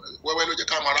wẹ́wẹ́ ló jẹ́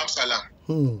ká mọ Ramsalam.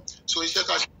 So iṣẹ́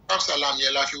tá a ṣe Ramsalam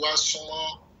yẹn la fi wá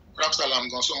súnmọ́ Ramsalam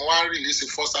gan so mo wá release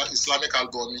first Islamic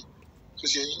album mi tó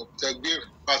ṣe Tẹ̀gbìr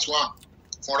part 1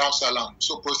 fún Ramsalam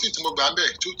so proceed tí mo gbà ń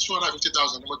bẹ̀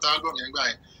 250,000 ni mo ta album yẹn gbà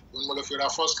yẹn òun mo lọ fi ra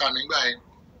first car mi gbà yẹn.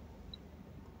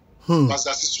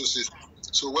 Mazda 626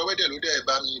 so wẹ́wẹ́ dẹ̀ ló dẹ̀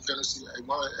bá mi fẹnu sí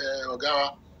ọ̀gá wa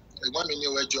ẹ̀gbọ́n mi ní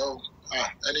owó ẹjọ́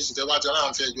ẹni sì tẹ́ bá ti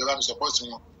ọlọ́run fẹ́ ẹjọ́ bá mi support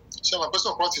wọn ṣé wọn pé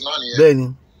support náà nìyẹn. Bẹ́ẹ̀ni.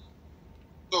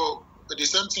 So the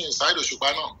same thing Saheed Òṣùpá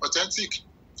náà authentic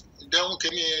dẹ́hùn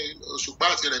kémi Òṣùpá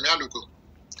àti Rẹ̀mí Àlùkò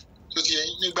tó ti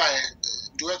nígbà yẹn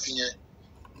duet yẹn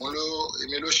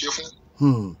èmi ló ṣe fún.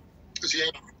 tó ti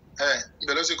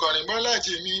ibẹ̀ ló ti kọrin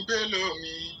Bọ́lájì mi Bello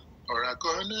mi ọ̀rà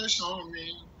connection mi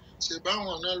ṣe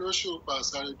báwọn náà ló ṣòpà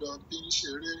sàrìdàn bí ń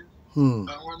ṣeré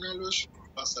àwọn náà ló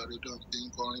ṣòpà sàrìdàn bí ń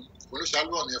kọrin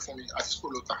olóṣàlùwọ̀n yẹn fún mi àti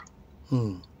school ló ta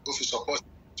ó fi support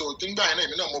so nígbà yẹn náà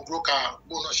èmi náà mo broker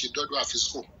bóun náà ṣe dọ́dọ̀ àfi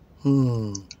school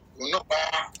òun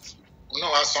náà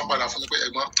wá san padà fún mi pé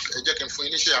ẹ̀gbọ́n ẹ jẹ́ kí n fún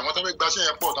yín níṣẹ́ àwọn tó fẹ́ gbaṣẹ́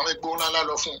yẹn pọ̀ tó fẹ́ gbówó ńlá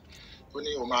lọ fún ó ní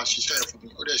òun máa ṣiṣẹ́ yẹn fún mi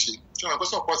ó dẹ̀ ṣe tí wọ́n pẹ́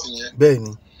support yẹn.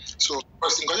 Bẹ́ẹ̀ni. So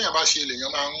nǹkan tí yẹn bá ṣe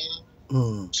lèèyàn máa ń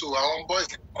so àwọn boys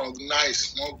are nice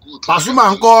wọ́n good. Pasuma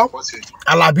ńkọ́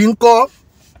Alabi ńkọ́.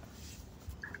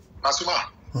 Pasuma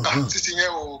títí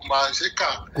yẹn ò máa ṣe kà.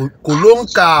 Kò ló ń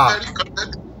kà.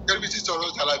 Gẹ́gẹ́ bí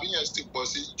títọ̀rọ̀ Alabi yẹn ti pọ̀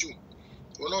sí jù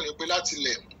òun náà ní pé láti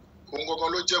ilẹ̀ òun gangan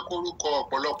ló jẹ́ kórúkọ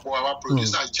ọ̀pọ̀lọpọ̀ àwa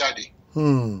producer jáde.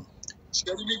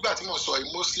 Ṣé nígbà tí mo sọ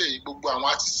mostly gbogbo àwọn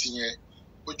artist yẹn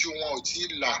ojú wọn ò tí ì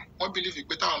là wọ́n believe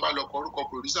pé táwọn bá lọ kọ orúkọ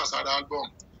producer sára album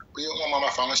pé wọ́n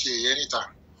máa fa wọn ṣe èyẹ níta.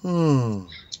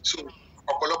 So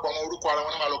ọ̀pọ̀lọpọ̀ wọn orúkọ ara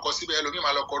wọn máa lọ kọ síbẹ̀ ẹlòmíì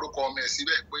máa lọ kọ orúkọ ọmọ ẹ̀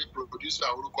síbẹ̀ pé producer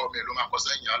orúkọ ọmọ ẹ̀ ló máa kọ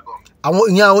sẹ́yìn album.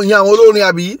 Ìyẹn àwọn olórin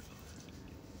àbí.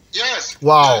 yes.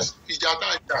 Wow. Yes, ìjà tá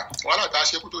a jà wàhálà tá a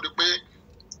ṣe kó tó di pé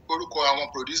orúkọ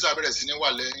àwọn producer bẹ̀rẹ̀ sí ní wà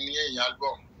lẹ́yìn ẹ̀yìn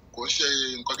album kò ń ṣe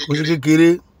nǹkan kò sí kékeré. kékeré.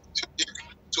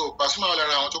 So Pasuma wà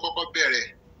lára àwọn tó kọ́kọ́ bẹ̀rẹ̀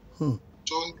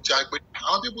tó ń jà pé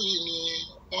àwọn pípù yìí ni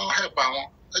wọ́n help àwọn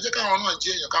ẹ jẹ́ káwọn náà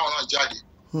jẹ́ èèyàn káwọn náà jáde.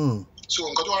 So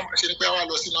nǹkan tó wà máa ṣe ni pé àwa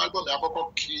lọ sínú album àkọ́kọ́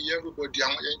kí everybody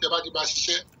àwọn ẹ̀yin tẹ́ bá ti bá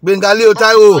ṣiṣẹ́. Gbénga Leo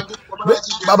Táíwò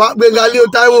bàbá Gbénga Leo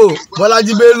Táíwò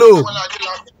Bọ́lájí Bello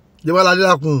Jẹ́bọ́lá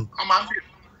Adélakùn. wọ́n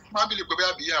máa ń bìlì pé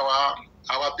bí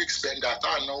àwa big spender tá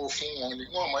à náwó fún wọn ni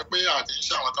wọ́n mọ̀ pé àti ń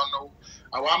ṣe àwọn tó ń náwó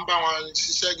àwa ń bá wọn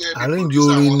ṣiṣẹ́ gẹ́gẹ́ bí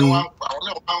producer àwọn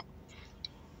náà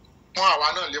wọ́n àwa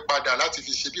náà lè padà láti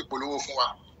fi ṣe bí ìpolówó fún wa.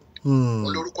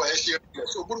 olórúkọ yẹn ṣe rinlẹ̀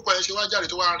so orúkọ yẹn ṣe wá jáde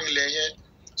tó wá rinlẹ̀ yẹn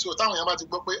so táwọn yẹn bá ti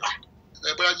gbọ́ pé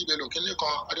Bọ́lájí Bello kínní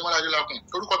kan Adémọ́lá Adélakùn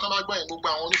orúkọ tó máa gbẹ̀yìn gbogbo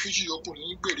àwọn onífújì yòókù ní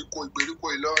ìgbèríko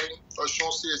Ìlọrin Ọ̀ṣun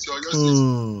state Ọ̀yọ́ state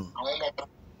àwọn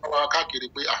ọmọ wa káàkiri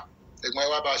pé ẹ̀gbọ́n ẹ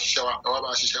wá bá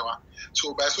ṣiṣẹ́ wa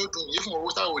so by so doing yìí fún owó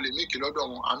táwọn ò lè méèkì lọ́dọ̀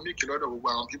wọn à ń méèkì lọ́dọ̀ gbogbo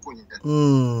àwọn pípò yẹn.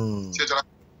 ṣé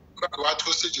ìjọba wa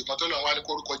tó stage kan tó lọ́n wá ní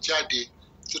kórúkọ jáde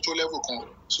tó level kan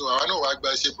so àwa náà wàá gba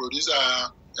iṣẹ́ producer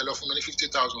ẹ lọ fún mi ní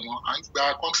 50,000 wọn à ń gba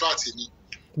contract ni.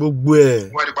 gbogbo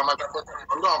ẹ̀. wọ́n ti pa máa gba contract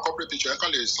ọdún àwọn corporate picture ẹ̀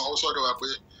kàn lè sanwó sọ́dọ̀ wa pé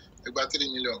ẹ gba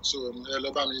 3 million so ẹ lọ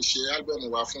bá mi ṣe album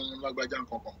wa fún lágbájá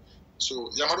nǹkan kan so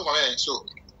yamadu kan bẹ́ẹ̀ so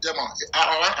jẹ́mọ̀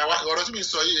ọ̀rọ̀ tí mi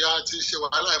sọ yìí a ti ṣe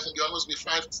wàhálà ẹ̀ fún bí almost be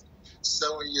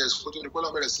 5-7 years kó tó ní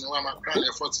kọ́lọ́ bẹ̀rẹ̀ sí ni wọ́n máa crown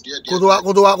effort díẹ̀.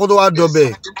 kó tó wá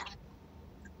dọbẹ̀.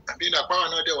 àbí ìdàpáwà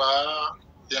náà dẹ̀ wá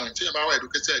tí ẹ̀ bá wà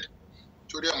educated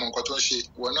torí ẹ̀ mọ̀ nǹkan tó ń ṣe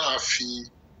ìwọ náà fi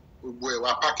gbogbo ẹ̀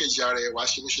wá package ara ẹ̀ wá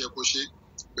ṣe bó ṣe kó ṣe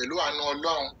pẹ̀lú àánú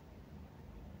Ọlọ́run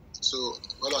so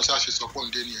Ọlọ́run ṣáà ṣe sọ fún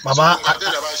òǹdé nìyẹn. bàbá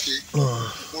àtẹ̀lẹ̀ bá ṣe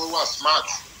kó wà smart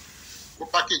kó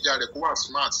package ara ẹ̀ kó wà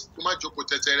smart kó má jókòó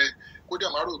tẹ́tẹ́rẹ́ kó dẹ̀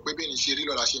máa rò pé bẹ́ẹ̀ ni ṣe rí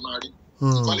lọ́la ṣe máa rí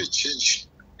nǹkan lè change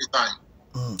ní time.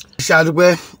 ṣe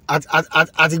àdúpẹ́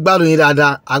àti gbádùn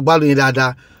yín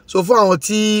dáadáa so fún àwọn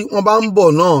tí wọ́n bá ń bọ̀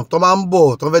náà tó bá ń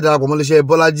bọ̀ tó fẹ́ darapọ̀ mọ́ iléeṣẹ́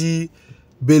Bọ́lájí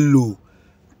Bello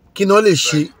kí ni wọ́n lè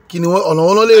ṣe kí ni ọ̀nà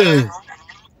wọn lè rìn.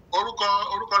 orúkọ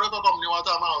record company wa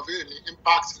tá a máa veil ní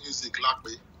Impact Music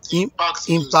lápẹ́.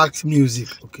 Impact Music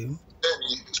okay.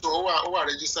 bẹ́ẹ̀ni so ó wà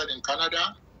registered in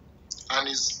Canada and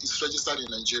is registered in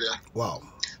Nigeria. Wow.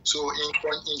 So in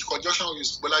conjunction with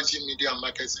Bolaji Media and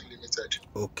Marketing Limited.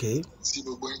 Okay. Tí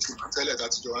gbogbo yín ti tẹ́lẹ̀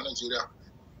láti jọ wá Nàìjíríà.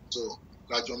 So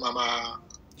lájọ máa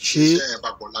ṣe iṣẹ́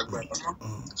papọ̀ lágbára.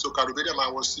 So Karubede máa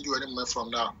wọ studio any moment from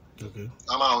now. Okay.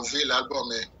 A máa unveil album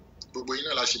ẹ̀. Gbogbo yín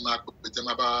náà la ṣe máa pè tẹ́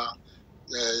máa bá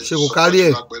ṣe kò kárí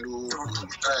ẹ̀. Pẹ̀lú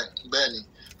bẹ́ẹ̀ ni.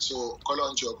 So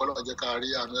kọ́lọ́n jẹ́ ká rí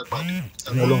àánú ẹ̀ pàdé.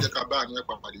 Kọ́lọ́n jẹ́ ká bá àánú ẹ̀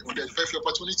pàdé. Mo dẹ̀ fẹ́ fi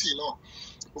opportunity náà.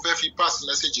 Mo fẹ́ fi pass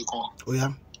message kan. Ó yá.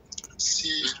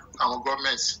 Sí àwọn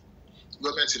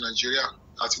gọ́ọ̀mẹ̀ntì Nàìjíríà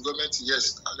àti gọ́ọ̀mẹ̀ntì yes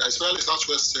especially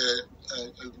southwest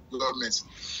government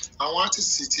àwọn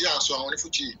artiste tí à ń sọ àwọn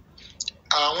onífújì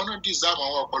àwọn náà deserve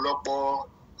àwọn ọ̀pọ̀lọpọ̀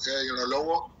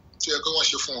ìrànlọ́wọ́ tó yẹ kí wọ́n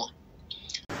ṣe fún wọn.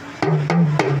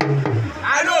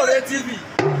 Alore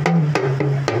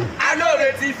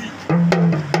TV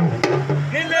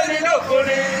nílé nínú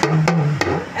òkúni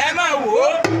ẹ máa wò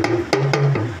ó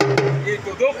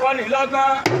ètò tó kọ́ni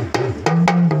lọ́gbọ́n.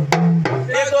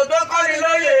 Ètò tó kọ́ni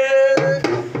lóye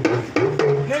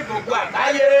ní gbogbo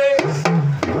àgbáyé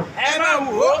ẹ máa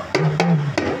wò ó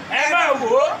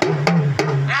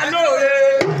Alore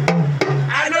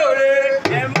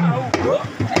ẹ máa wò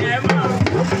ó